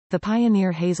The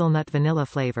Pioneer Hazelnut Vanilla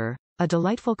Flavor, a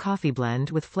delightful coffee blend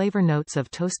with flavor notes of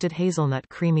toasted hazelnut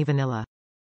creamy vanilla.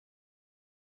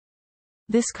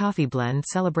 This coffee blend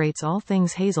celebrates all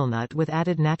things hazelnut with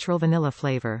added natural vanilla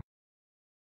flavor.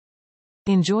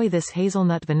 Enjoy this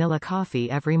hazelnut vanilla coffee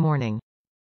every morning.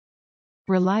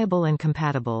 Reliable and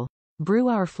compatible. Brew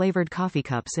our flavored coffee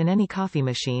cups in any coffee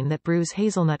machine that brews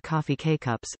hazelnut coffee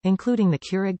K-cups, including the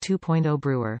Keurig 2.0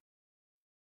 brewer.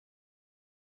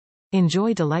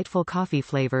 Enjoy delightful coffee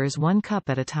flavors one cup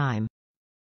at a time.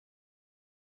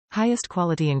 Highest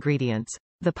quality ingredients.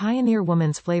 The Pioneer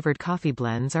Woman's flavored coffee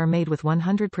blends are made with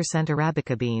 100%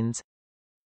 Arabica beans.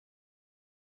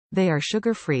 They are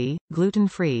sugar-free,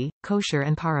 gluten-free, kosher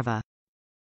and pareve.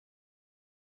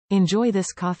 Enjoy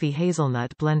this coffee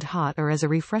hazelnut blend hot or as a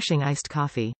refreshing iced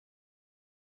coffee.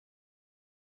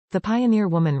 The Pioneer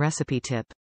Woman recipe tip.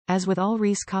 As with all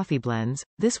Reese coffee blends,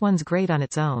 this one's great on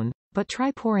its own, but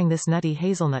try pouring this nutty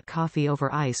hazelnut coffee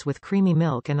over ice with creamy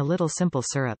milk and a little simple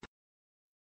syrup.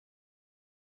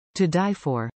 To die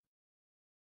for.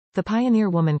 The Pioneer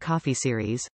Woman Coffee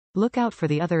Series. Look out for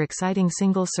the other exciting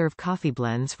single-serve coffee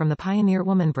blends from the Pioneer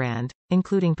Woman brand,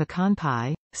 including pecan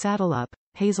pie, saddle up,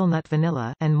 hazelnut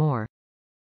vanilla, and more.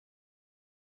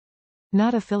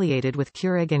 Not affiliated with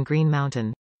Keurig and Green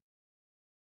Mountain.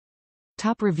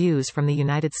 Top reviews from the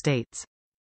United States.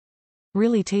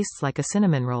 Really tastes like a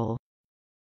cinnamon roll.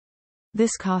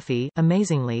 This coffee,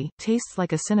 amazingly, tastes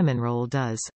like a cinnamon roll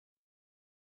does.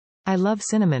 I love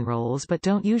cinnamon rolls but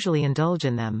don't usually indulge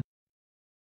in them.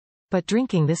 But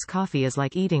drinking this coffee is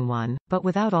like eating one, but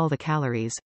without all the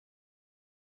calories.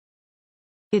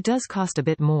 It does cost a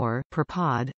bit more, per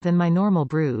pod, than my normal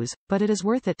brews, but it is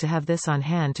worth it to have this on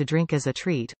hand to drink as a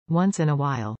treat, once in a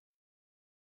while.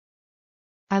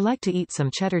 I like to eat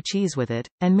some cheddar cheese with it,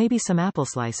 and maybe some apple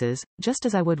slices, just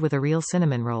as I would with a real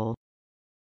cinnamon roll.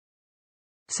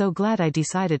 So glad I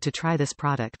decided to try this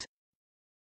product.